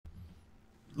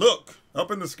Look,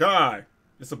 up in the sky.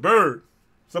 It's a bird.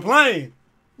 It's a plane.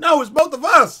 No, it's both of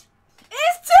us.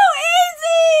 It's too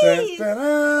easy!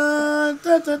 Dun,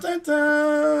 dun, dun, dun, dun,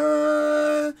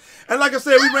 dun. And like I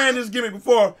said, we ran this gimmick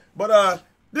before, but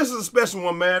this is a special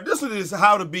one, man. This is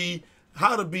how to be a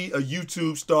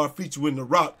YouTube star featuring The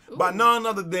Rock by none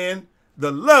other than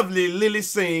the lovely Lily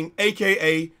Singh,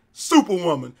 aka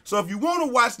Superwoman. So if you want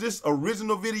to watch this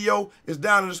original video, it's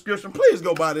down in the description. Please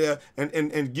go by there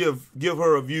and give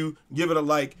her a view, give it a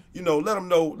like. You know, let them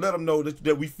know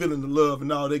that we feeling the love and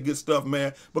all that good stuff,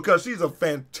 man. Because she's a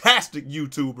fantastic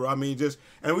YouTuber. I mean,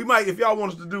 and we might, if y'all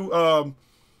want us to do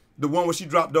the one where she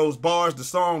dropped those bars, the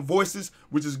song Voices,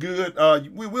 which is good.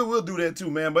 We'll do that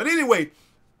too, man. But anyway,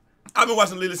 I've been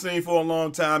watching Lily Singh for a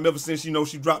long time, ever since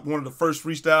she dropped one of the first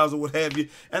freestyles or what have you.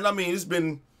 And I mean,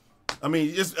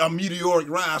 it's a meteoric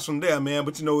rise from there, man.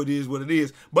 But you know, it is what it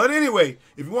is. But anyway,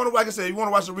 if you want to, like I said, if you want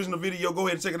to watch the original video, go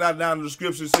ahead and check it out down in the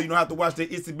description, so you don't have to watch that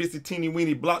itsy bitsy teeny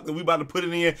weeny block that we about to put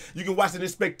it in. You can watch it in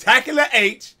spectacular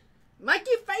H. Make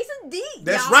your face a D.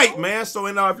 That's right, man. So,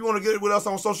 and if you want to get with us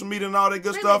on social media and all that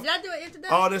good stuff, did I do an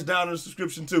introduction? all that's down in the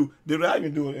description too. Did I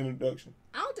even do an introduction?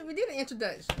 I don't think we did an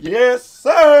introduction. Yes,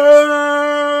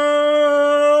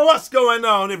 sir. What's going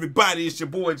on, everybody? It's your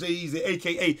boy Eazy,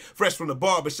 aka Fresh from the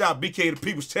Barbershop, BK the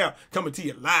People's Town, coming to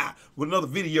you live with another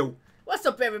video. What's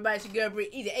up, everybody? It's your girl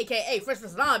Eazy, aka Fresh from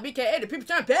the Salon, BK the People's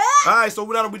Town. All right, so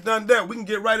now that we've done that, we can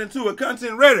get right into it.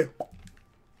 Content ready,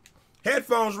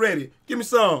 headphones ready. Give me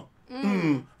some.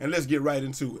 And let's get right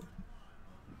into it.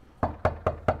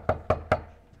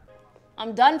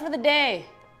 I'm done for the day.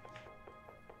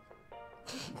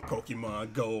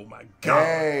 Pokemon Go, my God.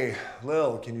 Hey,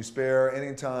 Lil, can you spare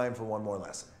any time for one more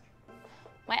lesson?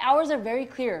 My hours are very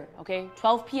clear, okay?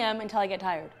 12 p.m. until I get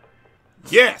tired.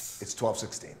 Yes. It's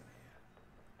 12:16.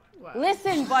 Wow.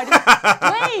 Listen, buddy.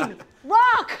 Wayne,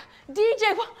 Rock,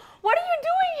 DJ, what are you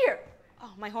doing here?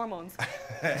 Oh, my hormones.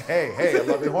 Hey, I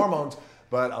love your hormones,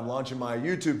 but I'm launching my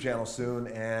YouTube channel soon,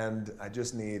 and I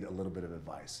just need a little bit of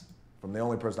advice from the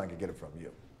only person I can get it from,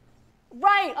 you.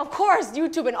 Right, of course,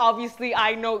 YouTube, and obviously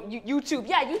I know YouTube.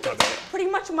 Yeah, YouTube's pretty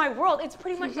much my world. It's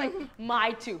pretty much like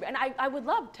my tube, and I would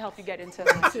love to help you get into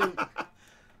YouTube.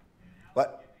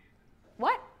 What?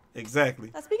 What? Exactly.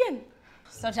 Let's begin.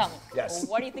 So tell me, Yes.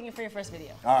 what are you thinking for your first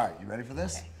video? All right, you ready for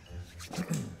this? Okay.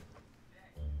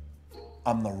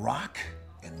 I'm The Rock,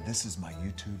 and this is my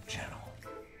YouTube channel.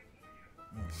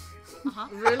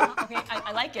 Really? Okay,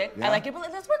 I like it. Yeah? I like it, but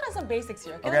let's work on some basics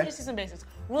here. Okay? Okay. Let's just do some basics.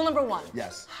 Rule number 1.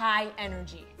 Yes. High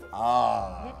energy.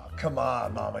 Ah, come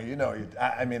on, Mama. You know,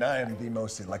 I mean, I am the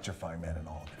most electrifying man in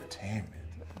all of entertainment.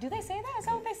 Do they say that? Is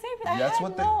that what they say? That's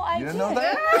what they. You didn't know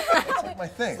that? That's like my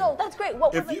thing. So that's great.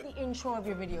 What would If like the intro of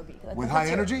your video be? With high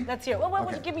energy? Let's hear it. What would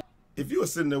Okay. you give me? If you were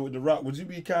sitting there with The Rock, would you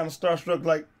be kind of starstruck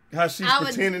like how she's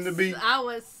pretending to be? I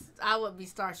would be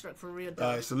starstruck for real. All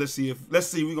right, so let's see.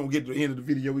 We're gonna get to the end of the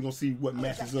video. We're gonna see what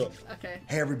matches up. Okay.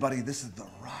 Hey everybody, this is The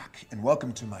Rock, and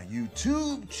welcome to my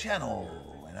YouTube channel.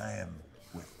 And I am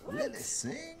with Lily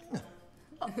Singh.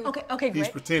 Okay, great. He's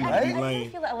pretending I to be really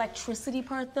lame. feel the electricity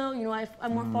part though. You know,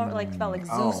 I'm more felt like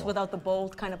Zeus Oh. without the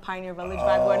bold kind of Pioneer Village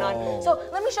vibe going on. So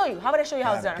let me show you. How about I show you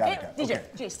how it's done? Got Okay, it, got it. DJ,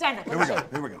 Okay. DJ, stand up. Here Let we me go. show you.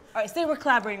 Here we go. All right, say we're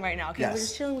collaborating right now. Okay, Yes. we're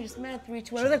just chilling. We just mad 3,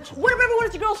 2, 1. Like, what up, everyone?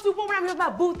 It's your girl Superwoman. I'm here with my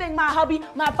boo thing, my hubby,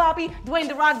 my poppy, Dwayne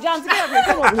The Rock Johnson. Get over here.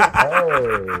 Come over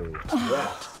here.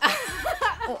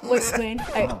 Oh. Wait,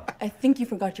 Dwayne, I think you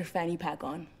forgot your fanny pack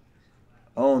on.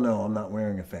 Oh no, I'm not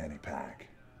wearing a fanny pack.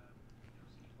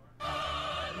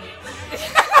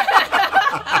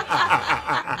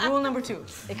 Rule number 2,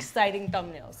 exciting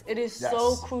thumbnails. It is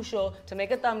so crucial to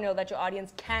make a thumbnail that your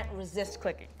audience can't resist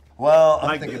clicking. Well, I'm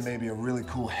Like thinking this. maybe a really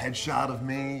cool headshot of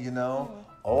me, you know,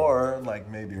 or like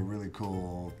maybe a really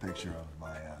cool picture of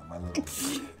my little. You know what I'm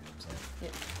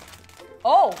saying?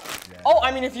 Oh,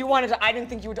 I mean, if you wanted to, I didn't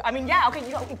think you would. I mean, yeah, okay.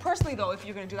 You know, personally though, if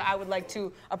you're gonna do that, I would like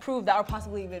to approve that, or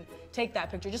possibly even take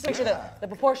that picture, just to make sure that the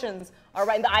proportions are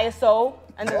right in the ISO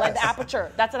and the like the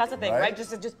aperture. That's a thing, right?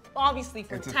 Just obviously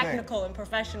for It's a technical thing. and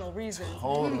professional reasons.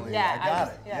 Totally. Yeah, I got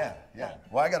it. yeah. Yeah.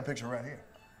 Well, I got a picture right here.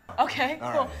 Okay,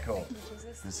 All cool. right, cool.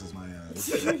 This is my this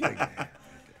is my big man.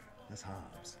 This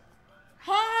Hobbs.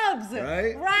 Hobbs.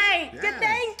 Right? Right. Yes. Good,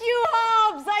 thank you,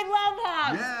 Hobbs. I love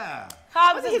Hobbs. Yeah.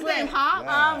 Hobbs What's is his name, great. Hobbs?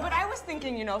 Yeah. But I was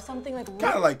thinking, you know, something like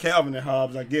Kind of like Calvin and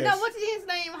Hobbes, I guess. No, what's his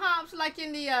name? Hobbs, like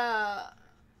in the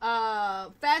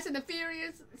Fast and the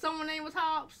Furious. Someone's name was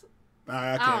Hobbs.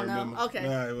 I I can't don't know. remember. Okay.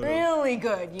 Nah, whatever. really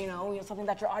good, you know, something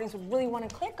that your audience would really want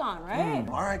to click on, right?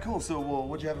 All right, cool. So, well,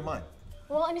 what'd you have in mind?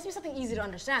 Well, it needs to be something easy to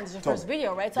understand. This is your Totally. first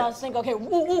video, right? So I was thinking, okay,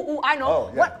 ooh, I know.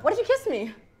 Oh, yeah. What if you kiss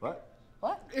me? What?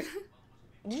 What?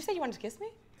 Did you say you wanted to kiss me?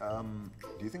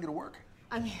 Do you think it'll work?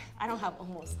 I mean, I don't have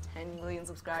almost 10 million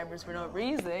subscribers for no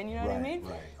reason, you know what I mean?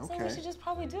 Right, So okay. we should just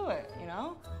probably do it, you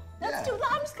know? Yeah.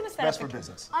 I'm just gonna set Best up for the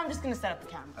business. I'm just gonna set up the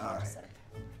camera. All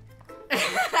right.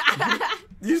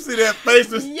 You see that face?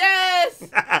 Yes!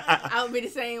 I would be the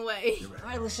same way. All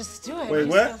right, let's just do it. Wait, Just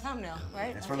what? for the thumbnail,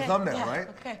 right? It's for the thumbnail, Yeah, right?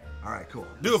 Okay. All right, cool.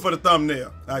 Do it for the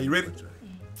thumbnail. Are you ready? Here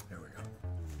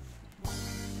we go.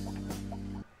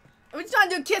 What you trying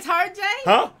to do? Kiss her, Jay?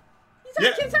 Huh? You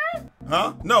trying to kiss her?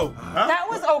 Huh? No. Huh? That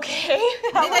was okay.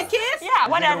 Did they kiss? Yeah,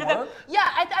 whatever. gonna work? Yeah,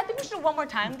 I think we should do it one more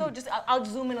time though. Just I'll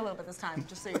zoom in a little bit this time,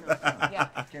 just so you know. Yeah.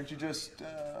 Can't you just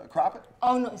crop it?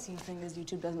 Oh no, see the thing is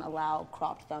YouTube doesn't allow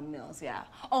cropped thumbnails. Yeah.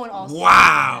 Oh, and also Wow.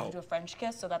 you have to do a French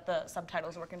kiss so that the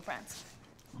subtitles work in France.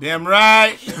 Damn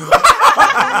right.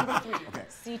 Number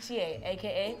 3, CTA,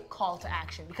 aka call to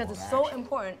action, because it's so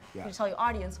important to tell your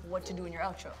audience what to do in your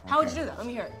outro. How would you do that? Let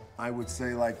me hear it. I would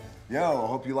say like, yo, I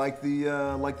hope you like the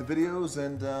videos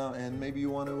and maybe you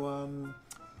want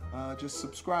to just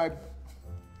subscribe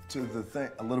to the thing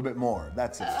a little bit more.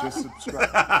 That's it. Just subscribe.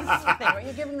 This is the thing, right?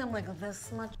 You're giving them like this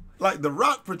much. Like The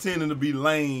Rock pretending to be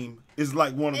lame is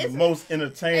like one of the most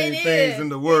entertaining It things is. in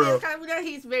the It world. is, 'cause we know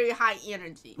he's very high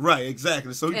energy. Right,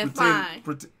 exactly. So he And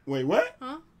pretend. Wait, what?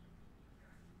 Huh?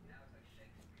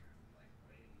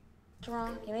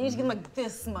 Drunk. You know, you need to give them like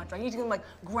this much, right? You need to give them like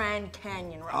Grand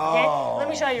Canyon, right? Okay? Let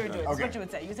me show you how you would do it. This is what you would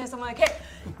say. You would say something like, hey,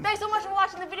 thanks so much for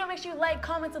watching the video. Make sure you like,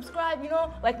 comment, subscribe, you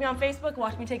know? Like me on Facebook,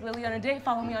 watch me take Lily on a date,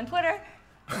 follow me on Twitter.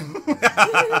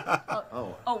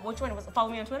 Oh, which one was it? Follow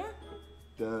me on Twitter?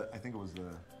 I think it was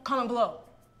the Comment below.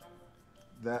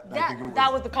 I think it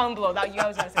That was the comment below. That you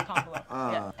always gotta say comment below.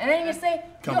 Yeah. And then you say,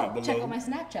 Comment Check below. out my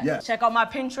Snapchat. Yes. check out my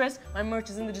Pinterest. My merch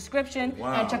is in the description.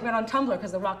 Wow. And check me out on Tumblr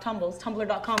because The Rock tumbles.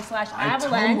 Tumblr.com/avalanche.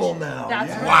 tumble now, That's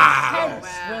yes. right. Wow.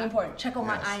 It's really important. Check out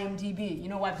my IMDb. You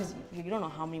know why? Because you don't know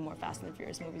how many more Fast and the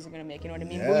Furious movies are gonna make. You know what I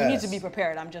mean? Well, you need to be Yes.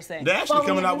 prepared. I'm just saying. They're actually Follow me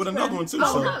coming on out with Instagram. another one too.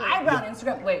 Oh, So eyebrow on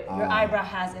Instagram. Wait, your eyebrow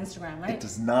has Instagram, right? It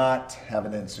does not have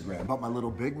an Instagram, but my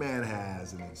little big man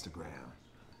has an Instagram.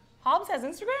 Hobbs has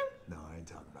Instagram? No, I ain't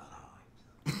talking about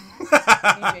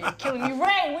Hobbs. DJ, you're killing me.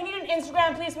 Ray, we need an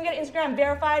Instagram, please. Can we get Instagram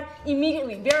verified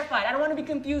immediately? Verified. I don't want to be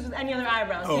confused with any other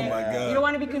eyebrows. Oh okay? my God. You don't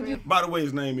want to be confused by the way,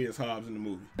 his name is Hobbs in the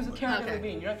movie. with Karen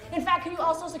Levine. You know? In fact, can you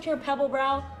also secure Pebble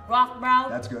Brow, Rock Brow,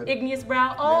 That's good. Igneous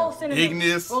Brow, all synonyms.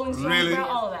 Igneous, Rolling Stone really? Brow,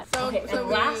 all of that. So- okay, so and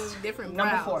we last, need different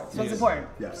number brows. 4. So it's Yes. important.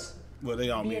 Yes, Well,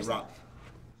 they all Be mean yourself. rock.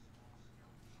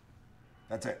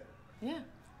 that's it. Yeah.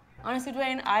 Honestly,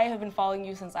 Dwayne, I have been following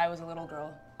you since I was a little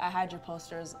girl. I had your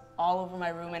posters all over my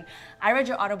room, and I read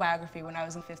your autobiography when I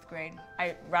was in 5th grade.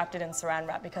 I wrapped it in saran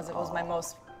wrap because it was my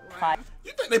most prized.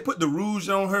 You think they put the rouge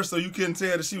on her so you couldn't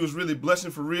tell that she was really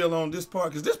blushing for real on this part?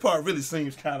 Because this part really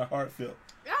seems kind of heartfelt.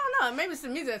 I don't know. Maybe it's the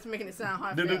music that's making it sound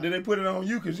hard. Did they put it on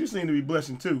you? Because you seem to be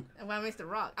blushing too. Well, I mean, it's The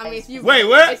Rock. I mean, it's you. Wait,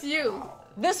 what? It's you.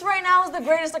 This right now is the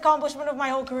greatest accomplishment of my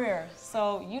whole career.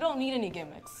 So you don't need any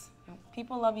gimmicks.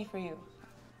 People love you for you.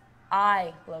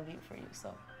 I love you for you.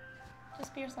 So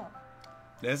just be yourself.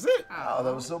 That's it. Oh,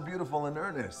 that was so beautiful and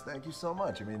earnest. Thank you so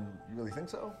much. I mean, you really think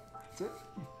so? That's it?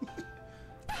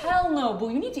 Hell no, boo.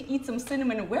 You need to eat some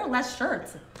cinnamon and wear less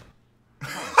shirts.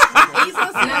 Eat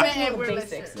some cinnamon Know and the wear less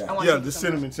basics. shirts. I want Yeah, you to the eat some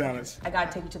cinnamon less. challenge. I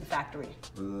gotta take you to the factory.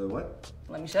 What?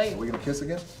 Let me show Are you. we gonna kiss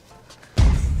again?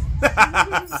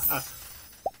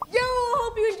 Yo,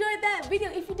 hope you enjoyed that video.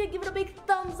 If you did, give it a big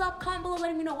thumbs up. Comment below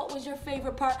letting me know what was your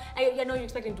favorite part. I know you're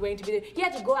expecting Dwayne to be there. He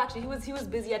had to go actually. He was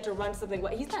busy. He had to run something.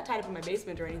 He's not tied up in my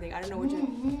basement or anything. I don't know what you're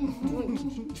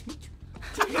doing.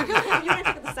 If you want to check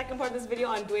out the second part of this video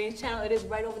on Dwayne's channel, it is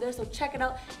right over there. So check it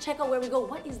out. Check out where we go.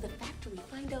 What is the factory?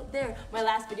 Find out there. My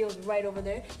last video is right over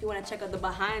there. If you want to check out the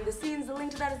behind the scenes, the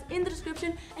link to that is in the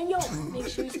description. And yo, make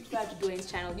sure you subscribe to Dwayne's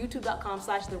channel,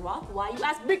 youtube.com/The Rock. Why you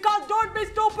ask? Because don't be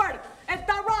stupid. It's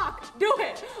The Rock. Do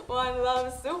it. One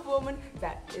love, Superwoman.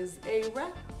 That is a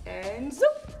wrap. And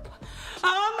soup.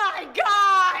 Oh my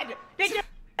God! Did you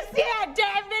see that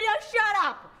damn video? Shut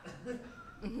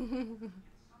up.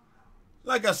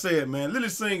 Like I said, man, Lily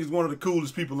Singh is one of the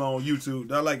coolest people on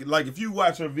YouTube. I like if you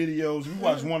watch her videos, you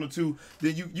watch one or two,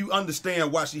 then you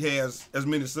understand why she has as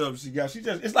many subs as she got.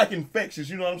 It's like infectious,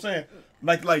 you know what I'm saying?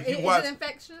 Like you Is watch. it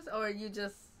infectious or are you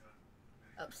just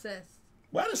obsessed?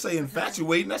 Well, I didn't say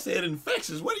infatuating. I said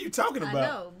infectious. What are you talking about? I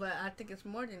know, but I think it's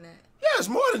more than that. Yeah, it's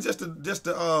more than just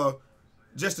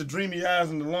the dreamy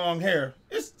eyes and the long hair.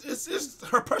 It's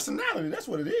her personality. That's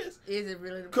what it is. Is it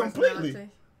really the Completely.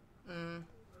 personality?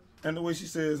 And the way she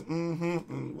says,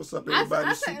 what's up, everybody?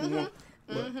 I say,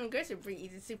 Superwoman. Girl should be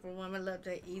Eazy Superwoman. Love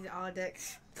that Eazy all that.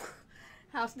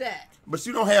 How's that? But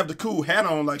you don't have the cool hat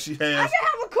on like she has I can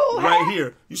have a cool hat. right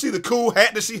here. You see the cool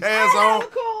hat that she has I on? have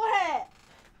a cool hat.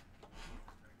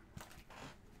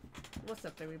 What's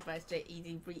up, everybody? It's Jay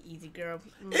Eazy, Bree Eazy Girl.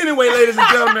 Anyway, ladies and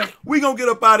gentlemen, we gonna get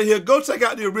up out of here. Go check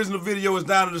out the original video. It's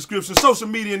down in the description. Social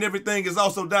media and everything is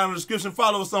also down in the description.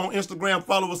 Follow us on Instagram.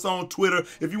 Follow us on Twitter.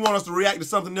 If you want us to react to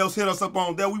something else, hit us up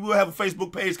on there. We will have a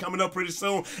Facebook page coming up pretty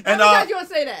soon. And How you want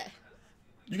to say that?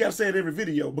 you gotta say it every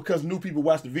video because new people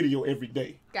watch the video every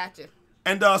day. Gotcha.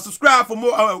 And subscribe for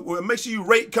more. Make sure you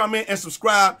rate, comment, and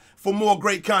subscribe for more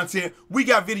great content. We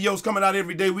got videos coming out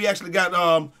every day. We actually got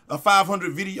a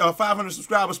 500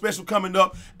 subscriber special coming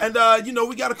up, and you know,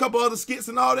 we got a couple other skits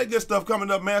and all that good stuff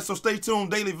coming up, man. So stay tuned.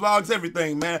 Daily vlogs,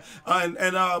 everything, man.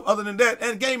 And other than that,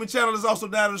 and gaming channel is also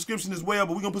down in the description as well.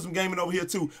 But we're gonna put some gaming over here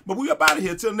too. But we up out of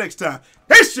here till next time.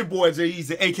 It's your boy Jay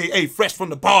Eazy, aka Fresh from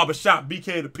the Barbershop,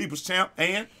 BK the People's Champ,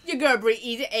 and Your girl Bree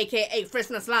Eazy, aka Fresh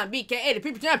from the Salon, BKA the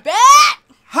People Champ.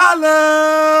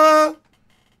 holla!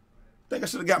 I think I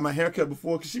should have got my hair cut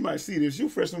before because she might see this. You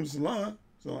fresh from the salon.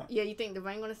 So Yeah, you think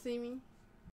Devine gonna see me?